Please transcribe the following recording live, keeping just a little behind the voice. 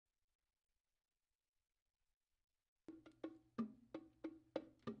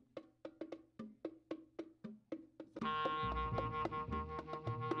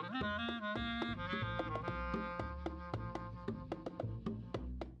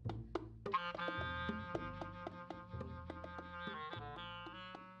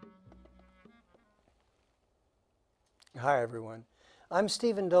Hi, everyone. I'm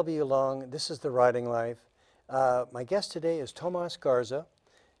Stephen W. Long. This is The Writing Life. My guest today is Tomas Garza,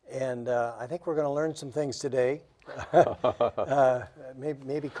 and I think we're going to learn some things today.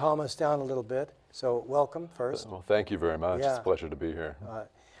 Maybe calm us down a little bit. So welcome first. Well, thank you very much. Yeah. It's a pleasure to be here.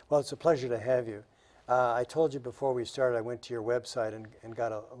 Well, it's a pleasure to have you. I told you before we started, I went to your website and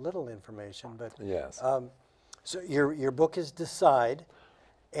got a little information. But Yes. So your book is Decide,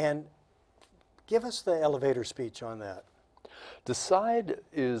 and give us the elevator speech on that. Decide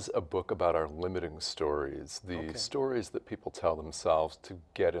is a book about our limiting stories, the stories that people tell themselves to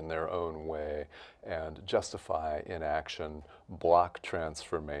get in their own way and justify inaction, block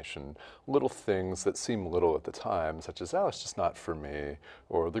transformation, little things that seem little at the time, such as, oh, it's just not for me,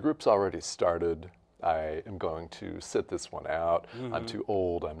 or the group's already started, I am going to sit this one out, I'm too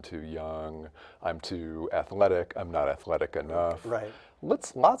old, I'm too young, I'm too athletic, I'm not athletic enough. Right.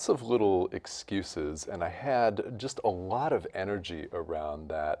 Lots of little excuses, and I had just a lot of energy around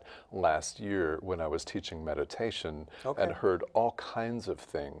that last year when I was teaching meditation and heard all kinds of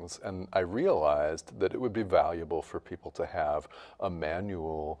things, and I realized that it would be valuable for people to have a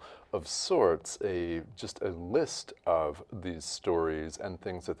manual of sorts, just a list of these stories and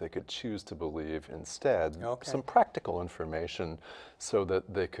things that they could choose to believe instead, some practical information so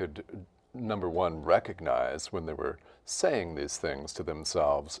that they could, number one, recognize when they were saying these things to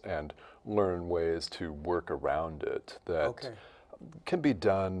themselves and learn ways to work around it that can be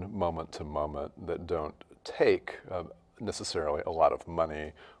done moment to moment, that don't take necessarily a lot of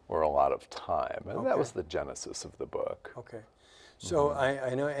money or a lot of time. And that was the genesis of the book. Okay. So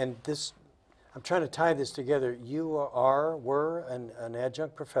I know, and this, I'm trying to tie this together. You were an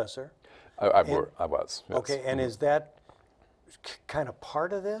adjunct professor. I was. Yes. Okay, and is that kind of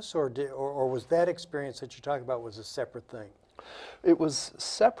part of this, or was that experience that you're talking about was a separate thing? It was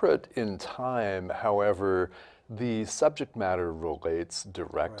separate in time. However, the subject matter relates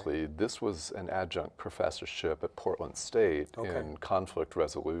directly. This was an adjunct professorship at Portland State in conflict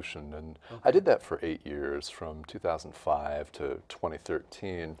resolution, and I did that for 8 years, from 2005 to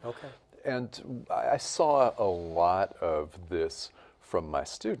 2013. And I saw a lot of this from my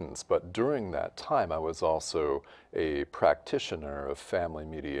students, but during that time I was also a practitioner of family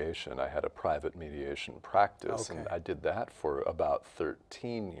mediation. I had a private mediation practice, and I did that for about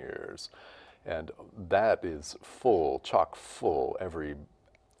 13 years. And that is full, chock full, every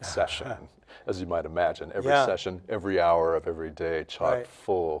session, as you might imagine. Every session, every hour of every day, chock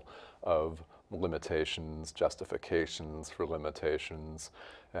full of limitations, justifications for limitations.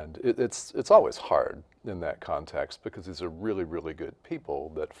 And it's always hard in that context, because these are really, really good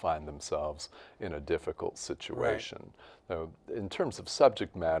people that find themselves in a difficult situation. Now, in terms of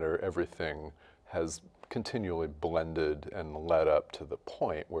subject matter, everything has continually blended and led up to the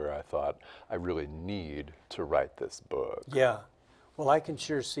point where I thought, I really need to write this book. Yeah. Well, I can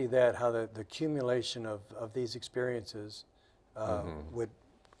sure see that, how the accumulation of these experiences would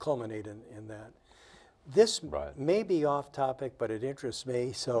culminate in that. This may be off topic, but it interests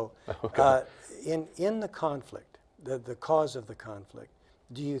me. So in the conflict, the cause of the conflict,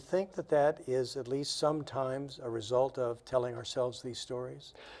 do you think that that is at least sometimes a result of telling ourselves these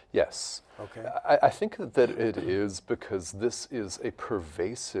stories? Yes. Okay. I think that it is, because this is a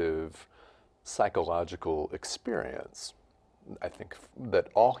pervasive psychological experience, I think, that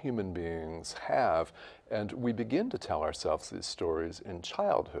all human beings have, and we begin to tell ourselves these stories in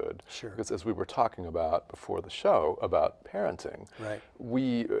childhood. Because as we were talking about before the show about parenting,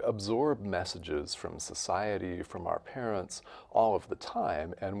 we absorb messages from society, from our parents, all of the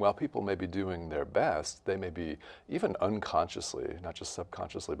time, and while people may be doing their best, they may be even unconsciously, not just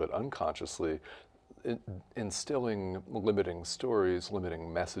subconsciously, but unconsciously, instilling limiting stories,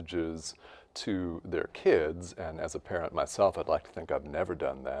 limiting messages to their kids. And as a parent myself, I'd like to think I've never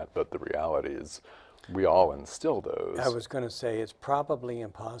done that, but the reality is we all instill those. I was going to say it's probably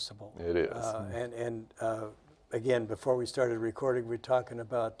impossible. It is. Again, before we started recording, we were talking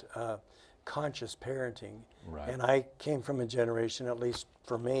about conscious parenting. And I came from a generation, at least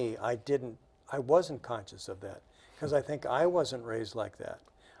for me, I wasn't conscious of that, because I think I wasn't raised like that.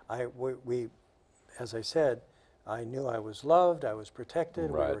 As I said, I knew I was loved, I was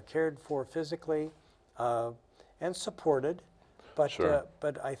protected, we were cared for physically, and supported. But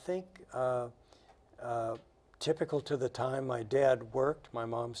but I think typical to the time, my dad worked, my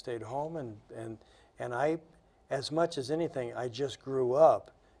mom stayed home, and I, as much as anything, I just grew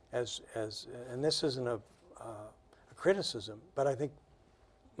up as and this isn't a criticism, but I think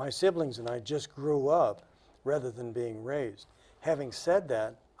my siblings and I just grew up rather than being raised. Having said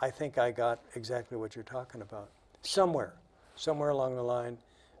that, I think I got exactly what you're talking about. Somewhere along the line,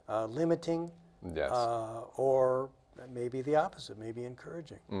 limiting or maybe the opposite, maybe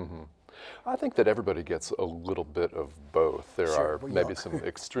encouraging. I think that everybody gets a little bit of both. There Sure, are well, maybe some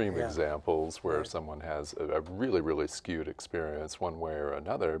extreme Yeah. examples where Right. someone has a really, really skewed experience one way or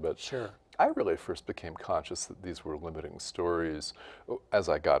another, but Sure. I really first became conscious that these were limiting stories as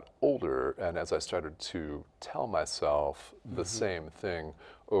I got older and as I started to tell myself the same thing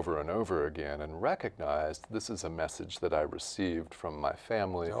over and over again and recognized this is a message that I received from my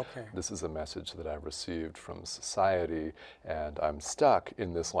family, Okay. this is a message that I received from society, and I'm stuck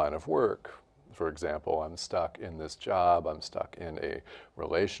in this line of work. For example, I'm stuck in this job, I'm stuck in a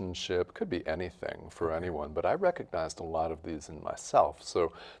relationship, could be anything for anyone, but I recognized a lot of these in myself.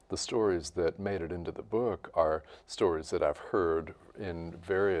 So the stories that made it into the book are stories that I've heard in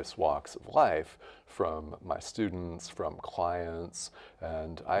various walks of life from my students, from clients,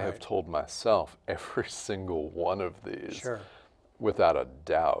 and I have told myself every single one of these Sure. without a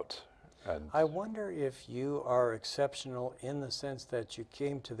doubt. And I wonder if you are exceptional in the sense that you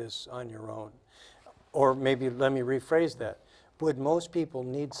came to this on your own. Or maybe let me rephrase that. Would most people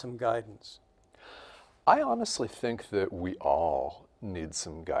need some guidance? I honestly think that we all need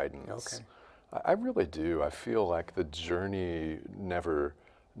some guidance. Okay. I really do. I feel like the journey never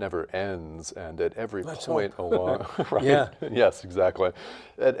ends, and at every Let's point hope. along, right? Yeah. Yes, exactly.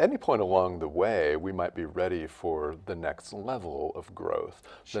 At any point along the way, we might be ready for the next level of growth,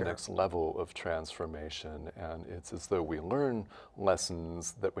 Sure. the next level of transformation, and it's as though we learn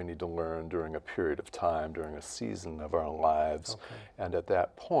lessons that we need to learn during a period of time, during a season of our lives, and at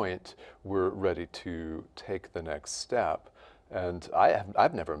that point, we're ready to take the next step. And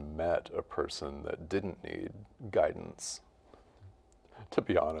I've never met a person that didn't need guidance, to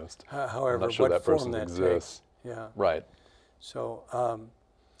be honest. However, I'm not sure what that form person that exists. takes. Yeah. Right. So,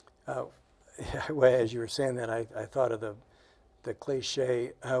 well, as you were saying that, I thought of the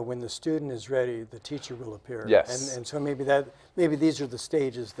cliche, when the student is ready, the teacher will appear. Yes. And so maybe these are the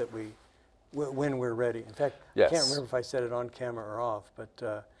stages that when we're ready. In fact, I can't remember if I said it on camera or off,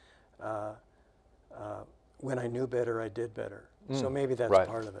 but when I knew better, I did better. So maybe that's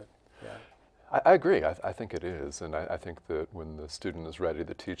part of it. Yeah. I agree. I think it is. And I think that when the student is ready,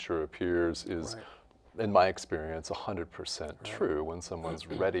 the teacher appears is, in my experience, 100% true. When someone's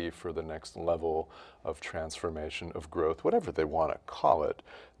ready for the next level of transformation, of growth, whatever they want to call it,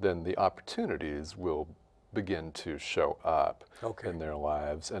 then the opportunities will begin to show up in their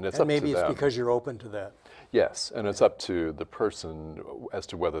lives. And it's up to them. Maybe it's because you're open to that. Yes, and it's up to the person as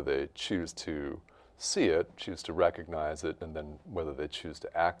to whether they choose to see it, choose to recognize it, and then whether they choose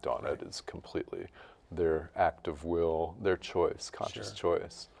to act on it is completely their act of will, their choice, conscious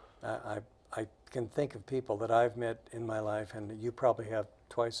choice. I can think of people that I've met in my life, and you probably have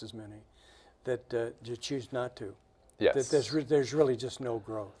twice as many, that you choose not to. Yes. That there's really just no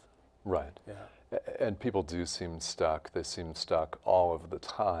growth. Right. Yeah. And people do seem stuck. They seem stuck all of the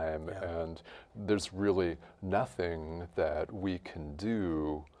time, and there's really nothing that we can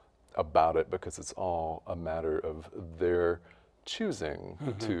do about it because it's all a matter of their choosing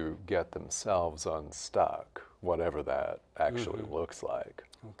to get themselves unstuck, whatever that actually looks like.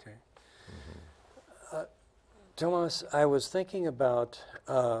 Okay. Tomas, I was thinking about,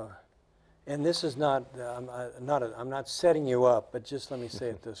 and this is not, I'm not setting you up, but just let me say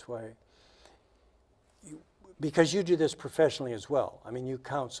it this way. Because you do this professionally as well. I mean, you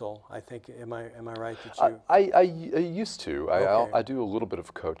counsel, I think, am I right that you? I used to. I do a little bit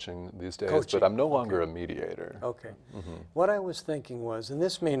of coaching these days, but I'm no longer a mediator. Okay. What I was thinking was, and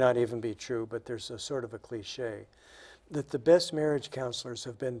this may not even be true, but there's a sort of a cliche, that the best marriage counselors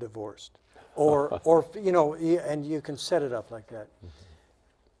have been divorced. Or you know, and you can set it up like that.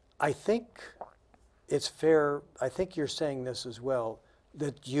 I think it's fair, I think you're saying this as well,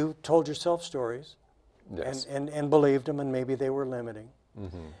 that you told yourself stories. Yes. And believed them, and maybe they were limiting.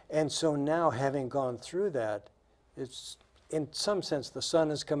 And so now, having gone through that, it's in some sense the sun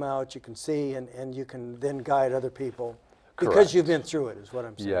has come out, you can see, and you can then guide other people. Because you've been through it, is what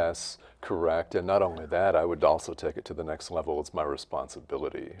I'm saying. Yes, correct. And not only that, I would also take it to the next level. It's my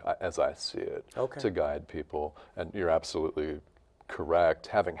responsibility, as I see it, to guide people. And you're absolutely correct.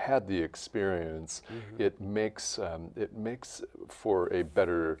 Having had the experience, it makes for a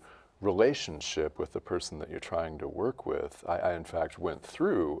better relationship with the person that you're trying to work with. I in fact went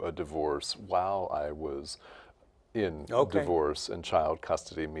through a divorce while I was in divorce and child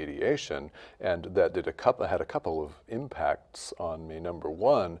custody mediation, and that had a couple of impacts on me. Number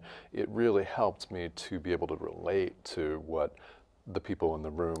one, it really helped me to be able to relate to what the people in the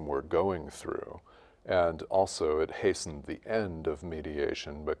room were going through. And also it hastened the end of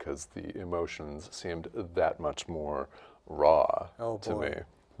mediation because the emotions seemed that much more raw to me.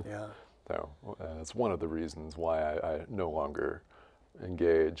 Yeah. though. It's one of the reasons why I no longer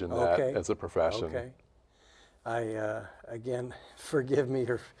engage in that as a profession. Okay. Again, forgive me,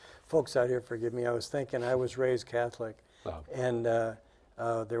 or folks out here, forgive me. I was thinking I was raised Catholic, and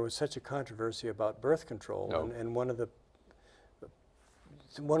there was such a controversy about birth control, and one of the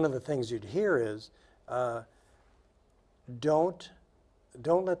things you'd hear is, don't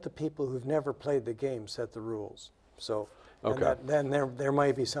let the people who've never played the game set the rules. So. Then there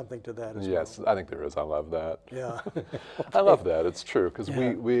might be something to that as well. Yes, I think there is. I love that. Yeah. I love that. It's true, because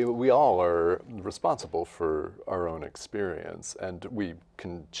we all are responsible for our own experience, and we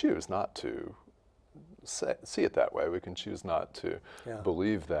can choose not to see it that way. We can choose not to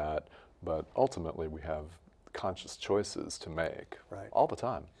believe that, but ultimately we have conscious choices to make all the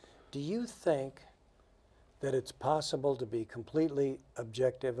time. Do you think that it's possible to be completely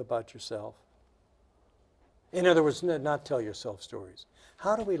objective about yourself? In other words, not tell yourself stories.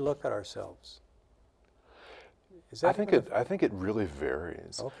 How do we look at ourselves? I think it really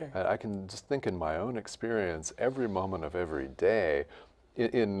varies. Okay. And I can just think in my own experience, every moment of every day,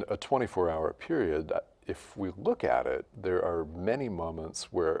 in a 24-hour period, if we look at it, there are many moments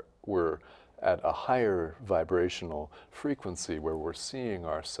where we're at a higher vibrational frequency, where we're seeing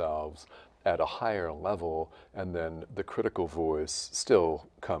ourselves at a higher level, and then the critical voice still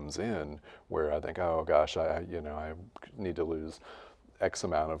comes in, where I think, oh gosh, I need to lose X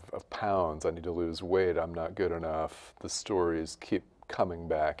amount of pounds, I need to lose weight, I'm not good enough. The stories keep coming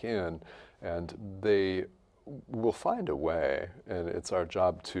back in, and they will find a way, and it's our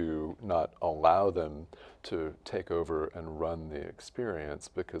job to not allow them to take over and run the experience,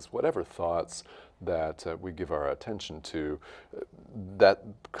 because whatever thoughts that we give our attention to, that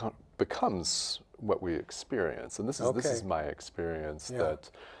becomes what we experience. And this is my experience,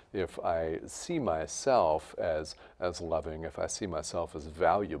 that if I see myself as loving, if I see myself as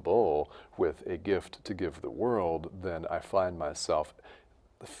valuable with a gift to give the world, then I find myself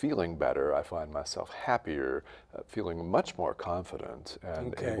feeling better, I find myself happier, feeling much more confident,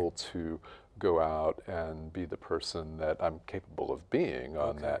 and able to go out and be the person that I'm capable of being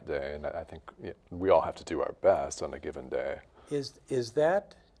on that day. And I think we all have to do our best on a given day. Is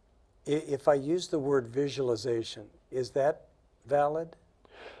that, if I use the word visualization, is that valid?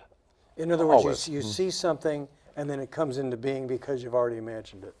 In other words, you see something and then it comes into being because you've already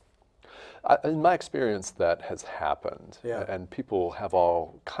imagined it. In my experience, that has happened, and people have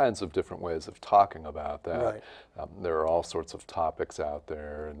all kinds of different ways of talking about that. There are all sorts of topics out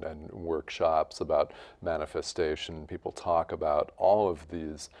there, and workshops about manifestation. People talk about all of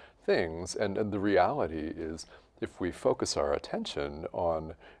these things, and the reality is, if we focus our attention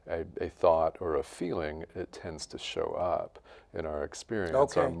on a thought or a feeling, it tends to show up in our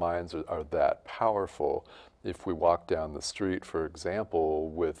experience. Our minds are that powerful. If we walk down the street, for example,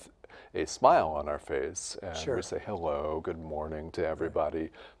 with a smile on our face, and we say hello, good morning to everybody,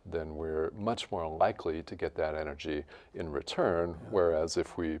 then we're much more likely to get that energy in return. Whereas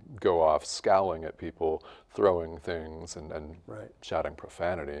if we go off scowling at people, throwing things, and shouting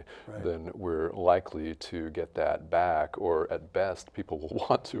profanity, then we're likely to get that back, or at best, people will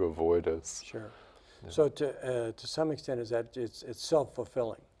want to avoid us. Sure. So to some extent, is that it's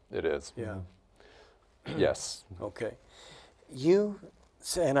self-fulfilling? It is. Yeah. Yes. Okay. You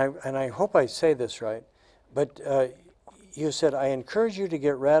say, and I hope I say this right, but you said, I encourage you to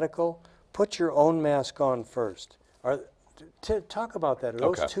get radical, put your own mask on first. Talk about that. Are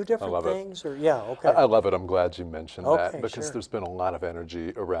those two different things? Or I love it. I'm glad you mentioned that, because there's been a lot of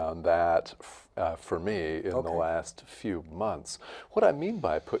energy around that for me in the last few months. What I mean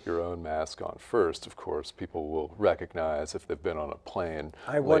by put your own mask on first, of course, people will recognize if they've been on a plane.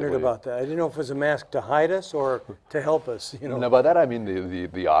 I wondered about that. I didn't know if it was a mask to hide us or to help us. No, by that I mean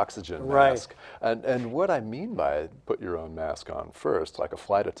the oxygen mask. And what I mean by put your own mask on first, like a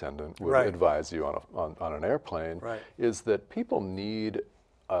flight attendant would advise you on an airplane, is that people need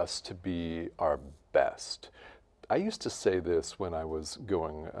us to be our best. I used to say this when I was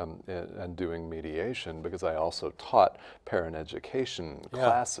going and doing mediation, because I also taught parent education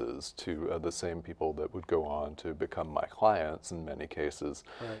classes to the same people that would go on to become my clients in many cases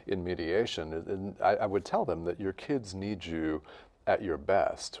in mediation. And I would tell them that your kids need you at your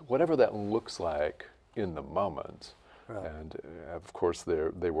best, whatever that looks like in the moment. And of course,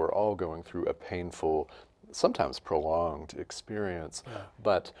 they were all going through a painful, sometimes prolonged experience,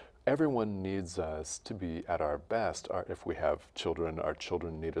 but everyone needs us to be at our best. If we have children, our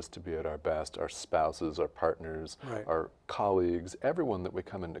children need us to be at our best. Our spouses, our partners, our colleagues, everyone that we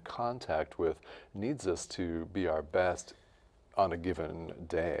come into contact with needs us to be our best on a given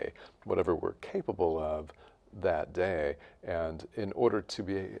day. Whatever we're capable of, that day. And in order to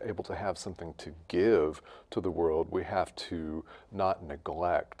be able to have something to give to the world, we have to not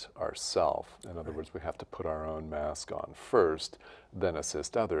neglect ourselves. In other words, we have to put our own mask on first, then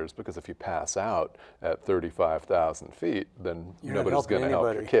assist others, because if you pass out at 35,000 feet, then nobody's going to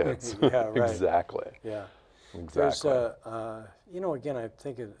help your kids. Yeah, right. Exactly. Yeah. Exactly. There's, you know, again, I'm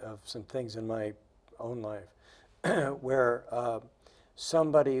thinking of some things in my own life where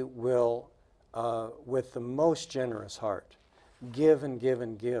somebody will, with the most generous heart, give and give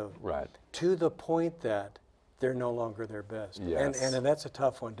and give, Right. to the point that they're no longer their best. Yes. And that's a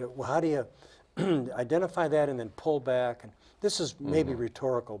tough one. Well, how do you identify that and then pull back? And this is maybe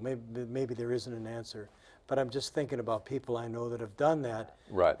rhetorical. Maybe there isn't an answer. But I'm just thinking about people I know that have done that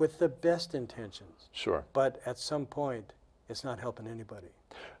Right. with the best intentions. Sure. But at some point, it's not helping anybody.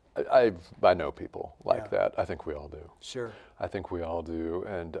 I know people like Yeah. that. I think we all do. Sure. I think we all do.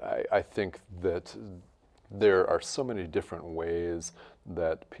 And I think that there are so many different ways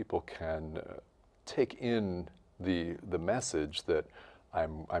that people can take in the message that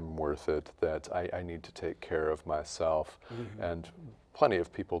I'm worth it, that I need to take care of myself. And plenty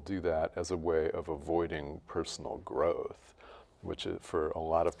of people do that as a way of avoiding personal growth, which is, for a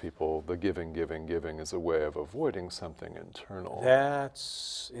lot of people, the giving is a way of avoiding something internal.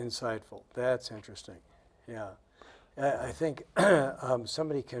 That's insightful. That's interesting. Yeah. I think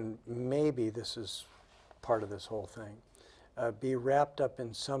somebody can, maybe this is part of this whole thing, be wrapped up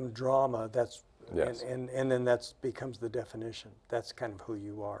in some drama that's, Yes. and then that becomes the definition. That's kind of who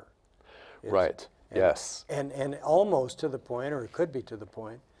you are. Right. Yes. And almost to the point, or it could be to the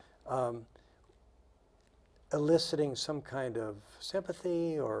point, eliciting some kind of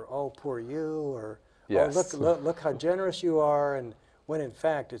sympathy, or oh, poor you, or Yes. oh, look how generous you are, and when in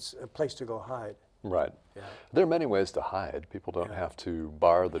fact it's a place to go hide. Right. Yeah. There are many ways to hide. People don't have to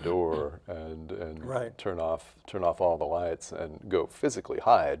bar the door and Right. turn off all the lights and go physically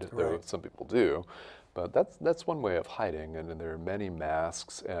hide, though Right. some people do. But that's one way of hiding, and there are many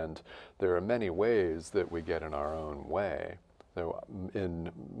masks, and there are many ways that we get in our own way. So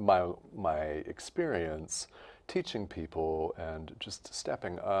in my experience, teaching people and just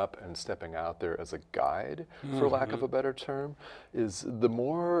stepping up and stepping out there as a guide, for lack of a better term, is the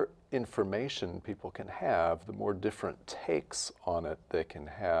more information people can have, the more different takes on it they can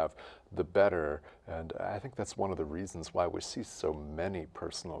have, the better. And I think that's one of the reasons why we see so many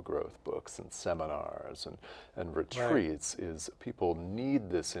personal growth books and seminars and retreats, is people need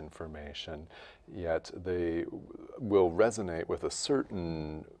this information, yet they will resonate with a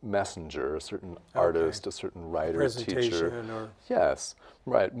certain messenger, a certain artist, a certain writer, teacher. Or Yes,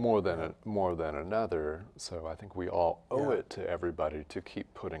 right, more than another. So I think we all owe it to everybody to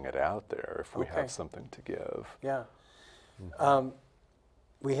keep putting it out there if we have something to give. yeah.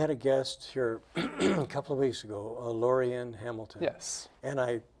 We had a guest here a couple of weeks ago, Lorianne Hamilton. Yes.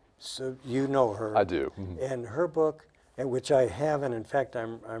 And so you know her. I do. And her book, and which I have, and in fact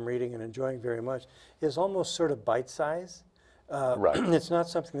I'm reading and enjoying very much, is almost sort of bite-sized. Right. It's not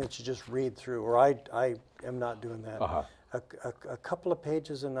something that you just read through, or I am not doing that. A couple of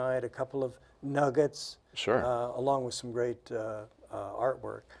pages a night, a couple of nuggets, Sure. along with some great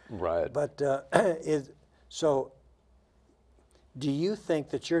artwork. Right. But so do you think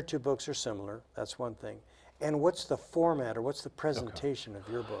that your two books are similar? That's one thing. And what's the format, or what's the presentation of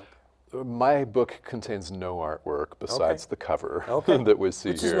your book? My book contains no artwork besides the cover that we see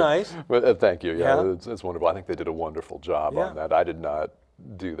Which here. is nice. Well, thank you. Yeah, Yeah. It's wonderful. I think they did a wonderful job on that. I did not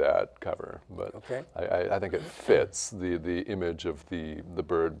do that cover, but I think it fits. The image of the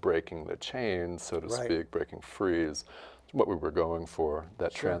bird breaking the chain, so to speak, breaking free, is what we were going for,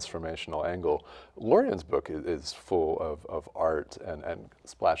 that transformational angle. Lorianne's book is full of art and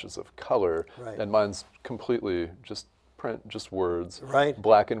splashes of color, and mine's completely just print, just words,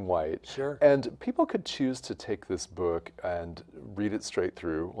 black and white. Sure. And people could choose to take this book and read it straight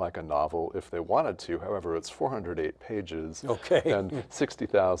through like a novel if they wanted to. However, it's 408 pages and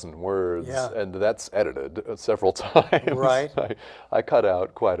 60,000 words, and that's edited several times. Right. I cut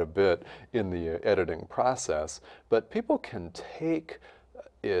out quite a bit in the editing process, but people can take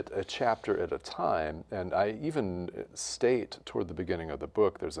it a chapter at a time, and I even state toward the beginning of the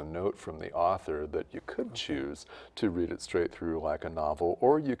book, there's a note from the author that you could choose to read it straight through like a novel,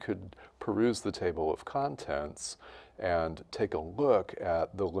 or you could peruse the table of contents and take a look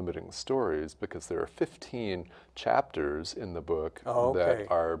at the limiting stories, because there are 15 chapters in the book that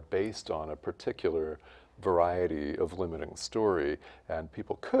are based on a particular variety of limiting story, and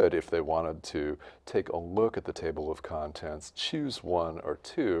people could, if they wanted to, take a look at the table of contents, choose one or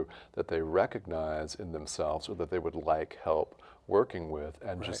two that they recognize in themselves or that they would like help working with,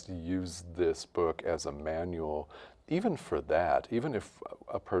 and Right. just use this book as a manual, even for that, even if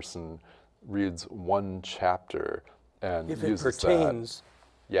a person reads one chapter and If it uses pertains. that.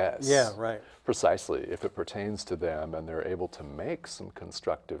 Yes. Yeah, right. Precisely. If it pertains to them and they're able to make some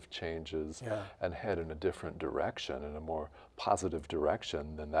constructive changes Yeah. and head in a different direction, in a more positive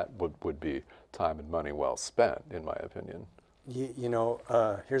direction, then that would be time and money well spent, in my opinion. You know,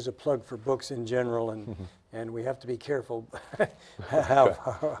 here's a plug for books in general, and we have to be careful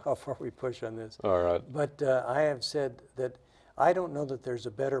how far we push on this. All right. But I have said that I don't know that there's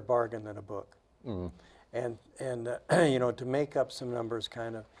a better bargain than a book. And you know, to make up some numbers,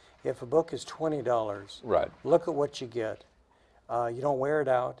 kind of, if a book is $20, Right. look at what you get. You don't wear it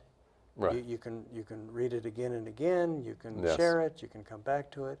out. Right. You can read it again and again. You can Yes. share it. You can come back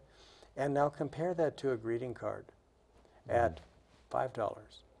to it. And now compare that to a greeting card at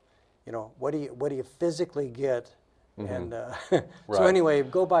 $5. You know, what do you physically get? And so Right. anyway,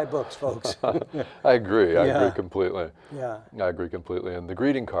 go buy books, folks. I agree. I Yeah. agree completely. Yeah. I agree completely. And the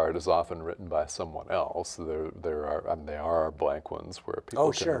greeting card is often written by someone else. They are blank ones where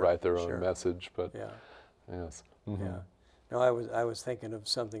people sure, can write their sure. own message. But Yeah. yes. Yeah. No, I was thinking of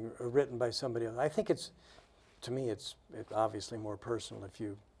something written by somebody else. I think to me, it's obviously more personal if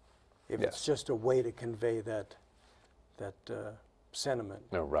Yes. it's just a way to convey that sentiment.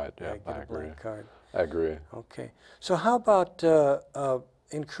 No, right. Yeah, Get I a agree. blank card. I agree. Okay. So how about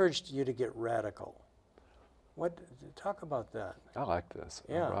encouraged you to get radical? Talk about that. I like this.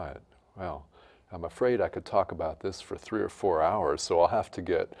 Yeah. All right. Well, I'm afraid I could talk about this for 3 or 4 hours, so I'll have to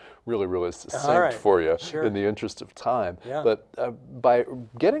get really, really succinct right. for you Sure. in the interest of time. Yeah. But by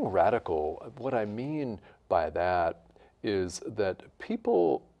getting radical, what I mean by that is that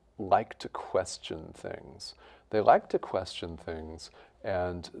people like to question things. They like to question things,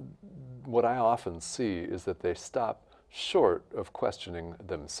 and what I often see is that they stop short of questioning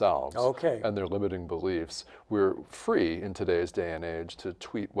themselves Okay. and their limiting beliefs. We're free in today's day and age to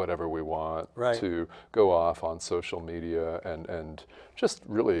tweet whatever we want, Right. to go off on social media and just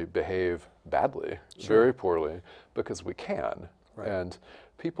really behave badly, very poorly, because we can. Right. And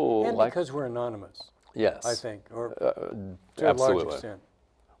people And like... because we're anonymous, Yes. I think, or to a large absolutely. extent.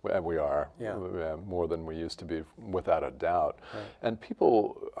 We are, Yeah. more than we used to be, without a doubt. Right. And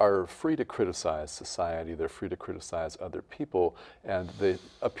people are free to criticize society, they're free to criticize other people, and they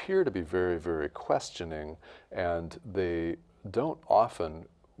appear to be very, very questioning, and they don't often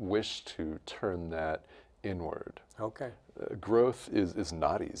wish to turn that inward. Okay. Growth is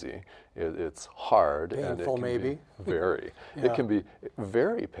not easy. It's hard. And it Painful, can maybe. be very. Yeah. It can be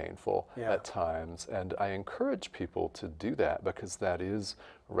very painful Yeah. at times, and I encourage people to do that because that is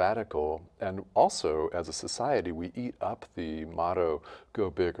radical. And also, as a society, we eat up the motto, go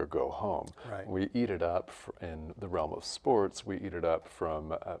big or go home. Right. We eat it up in the realm of sports. We eat it up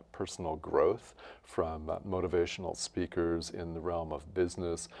from personal growth, from motivational speakers in the realm of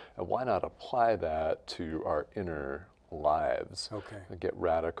business. And why not apply that to our inner lives? Okay. Get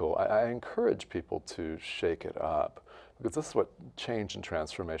radical. I encourage people to shake it up, because this is what change and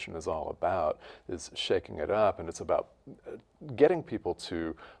transformation is all about, is shaking it up, and it's about getting people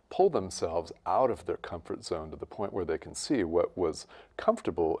to pull themselves out of their comfort zone to the point where they can see what was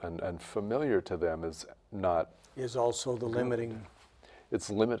comfortable and familiar to them is not... Is also the limiting. It's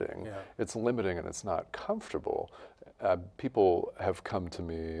limiting. Yeah. It's limiting and it's not comfortable. People have come to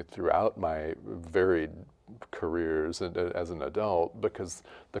me throughout my varied careers and, as an adult because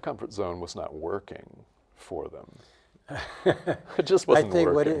the comfort zone was not working for them. It just wasn't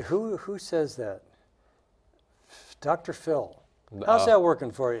working. Who says that? Dr. Phil. How's that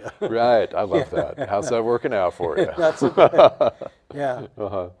working for you? Right, I love that. How's that working out for you? Not so bad. Yeah.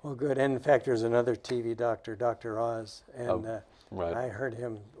 Uh-huh. Well, good. And in fact, there's another TV doctor, Dr. Oz, and right. I heard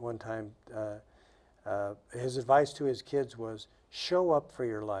him one time. His advice to his kids was, "Show up for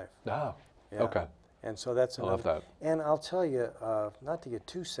your life." Oh, Yeah. okay. And so that's I another. love that. And I'll tell you, not to get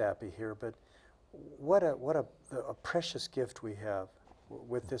too sappy here, but what a precious gift we have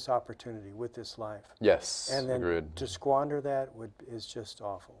with this opportunity, with this life. Yes, And then agreed. to squander that is just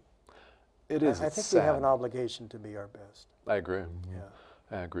awful. It is. I it's think sad. we have an obligation to be our best. I agree.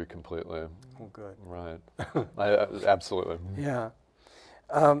 Yeah. I agree completely. Oh, good. Right. Absolutely. Yeah.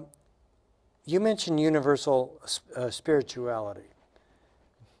 You mentioned universal spirituality.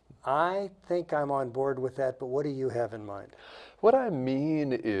 I think I'm on board with that, but what do you have in mind? What I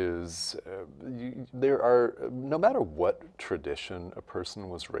mean is, there are, no matter what tradition a person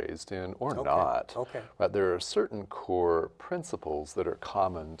was raised in or not, right, there are certain core principles that are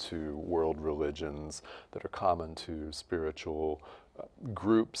common to world religions, that are common to spiritual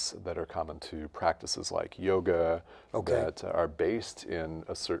groups that are common to practices like yoga that are based in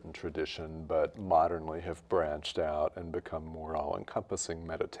a certain tradition but modernly have branched out and become more all-encompassing.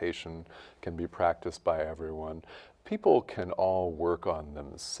 Meditation can be practiced by everyone. People can all work on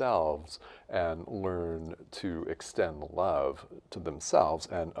themselves and learn to extend love to themselves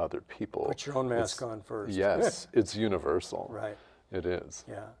and other people. Put your own mask on first. Yes, it's universal. Right. It is.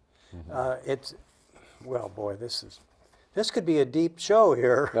 Yeah. It's, well, boy, this could be a deep show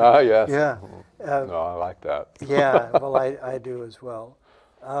here. Ah, yes. Yeah. No, I like that. Yeah, well, I do as well.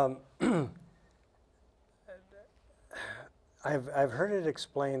 I've heard it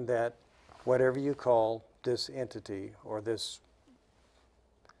explained that whatever you call this entity or this,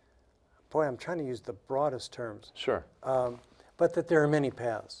 boy, I'm trying to use the broadest terms. Sure. But that there are many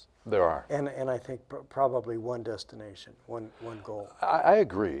paths. There are. And I think probably one destination, one goal. I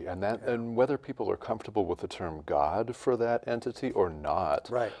agree, and that and whether people are comfortable with the term God for that entity or not,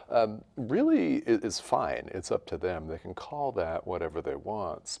 right. Really is fine. It's up to them. They can call that whatever they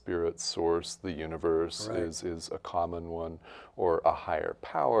want. Spirit, source, the universe right. is a common one, or a higher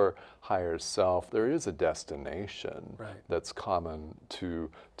power, higher self. There is a destination right. that's common to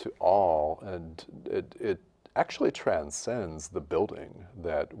all, and it actually transcends the building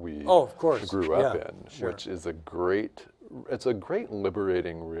that we grew up in, which is it's a great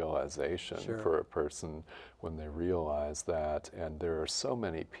liberating realization for a person when they realize that. And there are so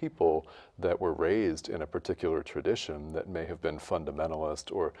many people that were raised in a particular tradition that may have been fundamentalist,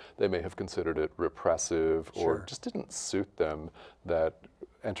 or they may have considered it repressive, or just didn't suit them, that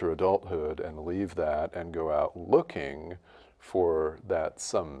enter adulthood and leave that and go out looking for that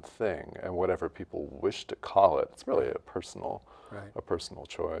something, and whatever people wish to call it, it's really a personal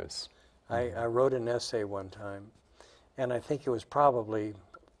choice. I wrote an essay one time, and I think it was probably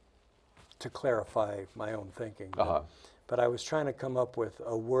to clarify my own thinking. But I was trying to come up with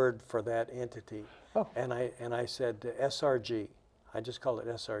a word for that entity, and I said SRG. I just called it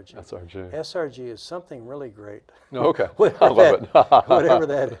SRG. SRG. SRG is something really great. Okay, I love it. Whatever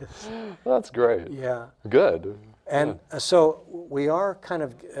that is. That's great. Yeah. Good. And so we are kind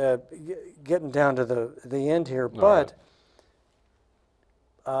of getting down to the end here, but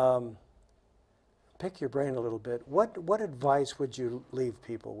pick your brain a little bit. What advice would you leave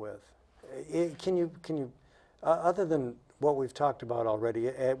people with? Can you other than what we've talked about already,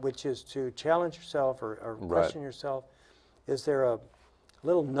 which is to challenge yourself or question yourself, is there a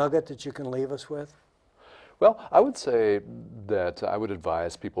little nugget that you can leave us with? Well, I would say that I would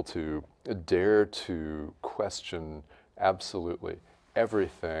advise people to dare to question absolutely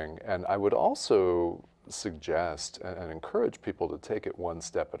everything, and I would also suggest and encourage people to take it one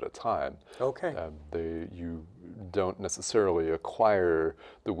step at a time. Okay. You don't necessarily acquire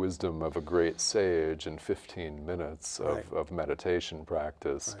the wisdom of a great sage in 15 minutes of meditation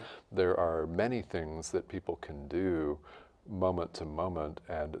practice. Right. There are many things that people can do moment to moment,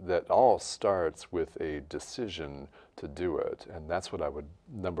 and that all starts with a decision to do it. And that's what I would,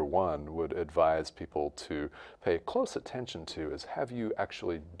 number one, would advise people to pay close attention to, is have you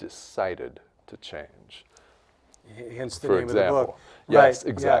actually decided to change? Hence the name of the book. Yes,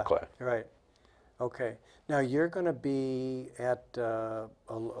 exactly. Yeah, right. Okay. Now you're going to be at a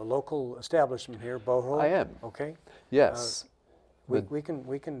local establishment here, Boho. I am. Okay. Yes. We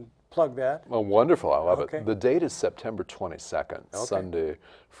can plug that. Oh, wonderful. I love it. The date is September 22nd, Sunday,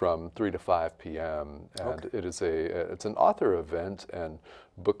 from 3 to 5 p.m. And it is it's an author event and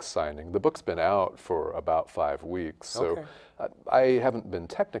book signing. The book's been out for about 5 weeks, so I haven't been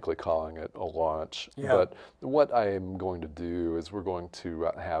technically calling it a launch, but what I am going to do is we're going to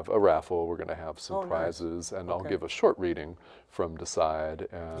have a raffle, we're going to have some prizes, and I'll give a short reading from Decide,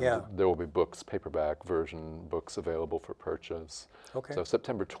 and there will be books, paperback version books available for purchase. So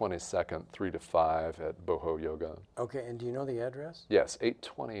September 22nd, 3 to 5 at Boho Yoga. Okay, and do you know the address? Yes,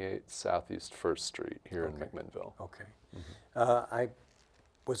 828 Southeast 1st Street here in McMinnville. Okay. I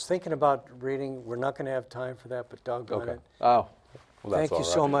was thinking about reading. We're not going to have time for that, but doggone it. Oh, well, that's Thank you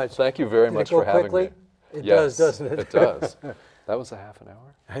so much. Thank you very much for having me. It does, doesn't it? It does. That was a half an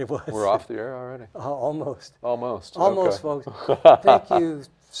hour. It was. We're off the air already? Almost. Almost. Almost, folks. Thank you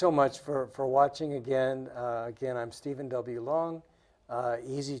so much for watching again. Again, I'm Stephen W. Long.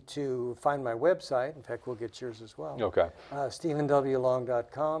 Easy to find my website. In fact, we'll get yours as well. Okay.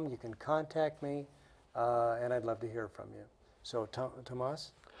 StephenWLong.com. You can contact me, and I'd love to hear from you. So,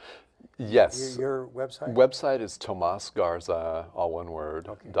 Tomas? Yes. Your website? Website is tomasgarza, all one word,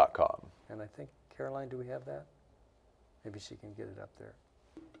 .com. And I think, Caroline, do we have that? Maybe she can get it up there.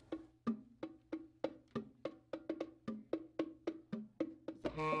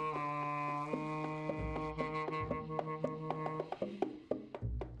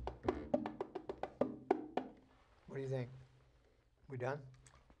 done?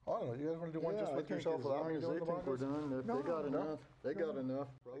 I don't know, you guys want to do one just with yourself without me doing the They think we're bongos? done, they got enough. They got enough.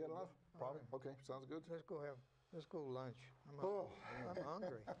 They got enough? Probably, okay, sounds good. Let's go lunch. I'm Oh.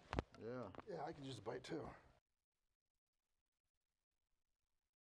 hungry. Yeah. Yeah, I can just bite too.